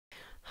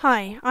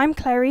Hi, I'm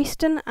Claire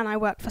Easton and I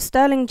work for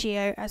Sterling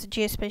Geo as a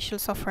geospatial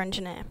software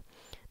engineer.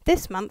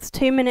 This month's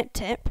 2-minute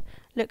tip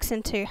looks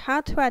into how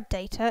to add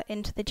data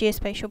into the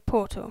Geospatial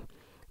portal.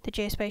 The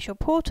Geospatial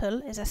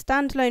portal is a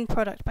standalone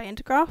product by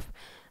Intergraph,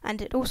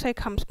 and it also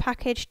comes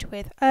packaged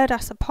with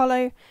ERDAS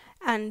Apollo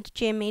and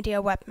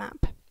GeoMedia Web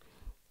Map.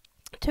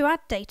 To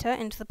add data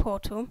into the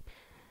portal,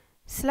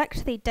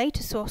 select the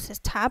Data Sources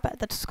tab at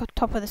the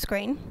top of the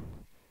screen,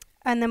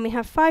 and then we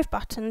have 5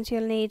 buttons.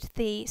 You'll need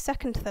the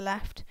second to the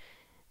left.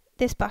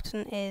 This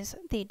button is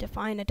the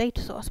Define a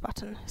Data Source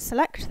button.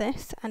 Select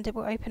this and it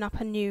will open up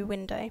a new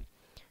window.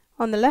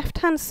 On the left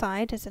hand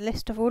side is a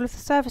list of all of the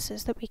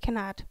services that we can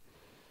add.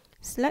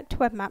 Select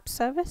Web Map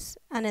Service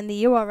and in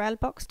the URL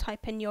box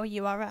type in your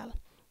URL.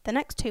 The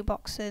next 2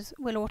 boxes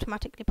will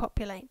automatically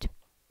populate.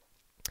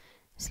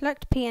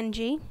 Select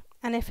PNG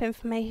and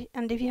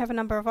if you have a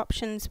number of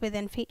options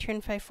within Feature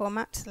Info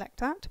format,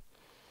 select that.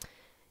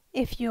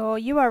 If your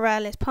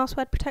URL is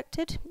password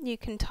protected, you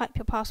can type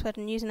your password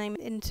and username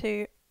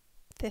into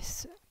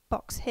this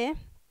box here,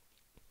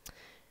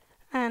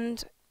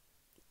 and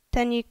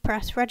then you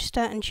press register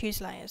and choose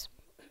layers.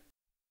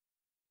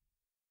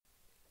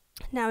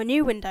 Now a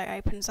new window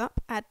opens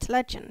up, Add to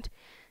Legend.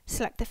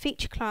 Select the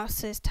Feature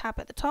Classes tab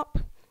at the top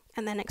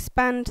and then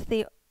expand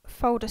the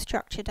folder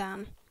structure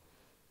down.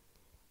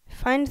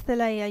 Find the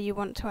layer you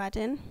want to add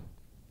in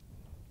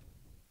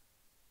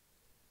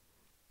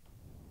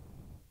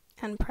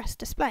and press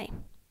display.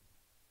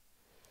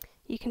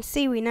 You can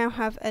see we now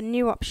have a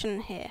new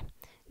option here.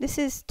 This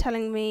is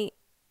telling me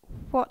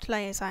what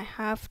layers I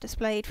have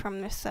displayed from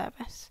this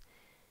service.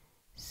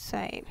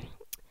 So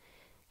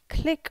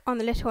click on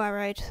the little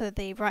arrow to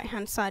the right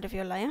hand side of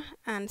your layer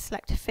and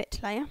select Fit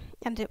Layer,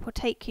 and it will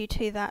take you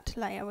to that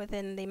layer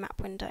within the map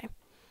window.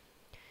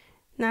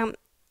 Now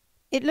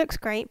it looks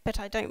great, but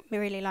I don't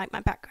really like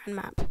my background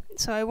map,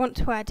 so I want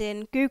to add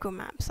in Google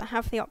Maps. I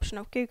have the option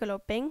of Google or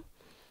Bing.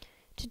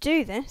 To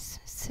do this,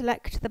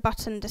 select the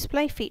button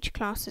Display Feature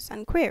Classes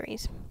and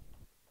Queries.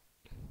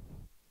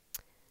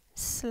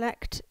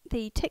 Select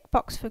the tick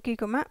box for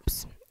Google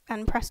Maps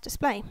and press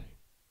Display.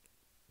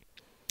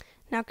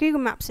 Now Google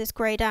Maps is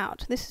greyed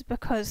out. This is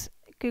because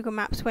Google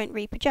Maps won't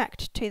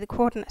reproject to the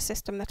coordinate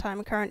system that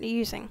I'm currently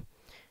using.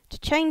 To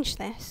change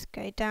this,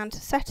 go down to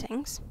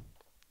Settings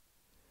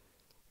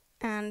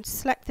and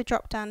select the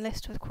drop-down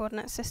list with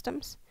coordinate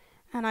systems,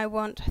 and I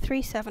want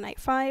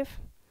 3785,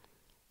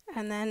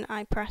 and then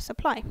I press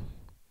Apply.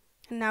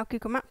 And now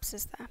Google Maps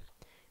is there.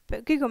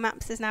 But Google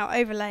Maps is now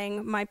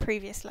overlaying my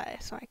previous layer,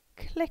 so I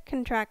click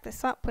and drag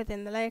this up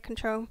within the layer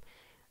control,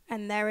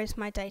 and there is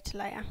my data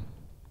layer.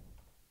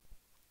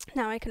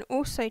 Now I can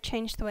also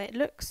change the way it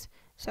looks,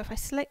 so if I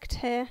select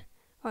here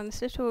on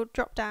this little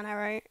drop down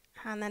arrow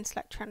and then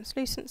select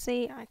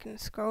translucency, I can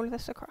scroll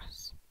this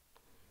across.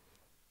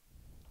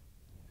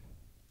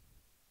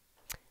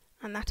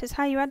 And that is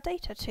how you add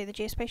data to the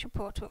Geospatial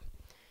portal.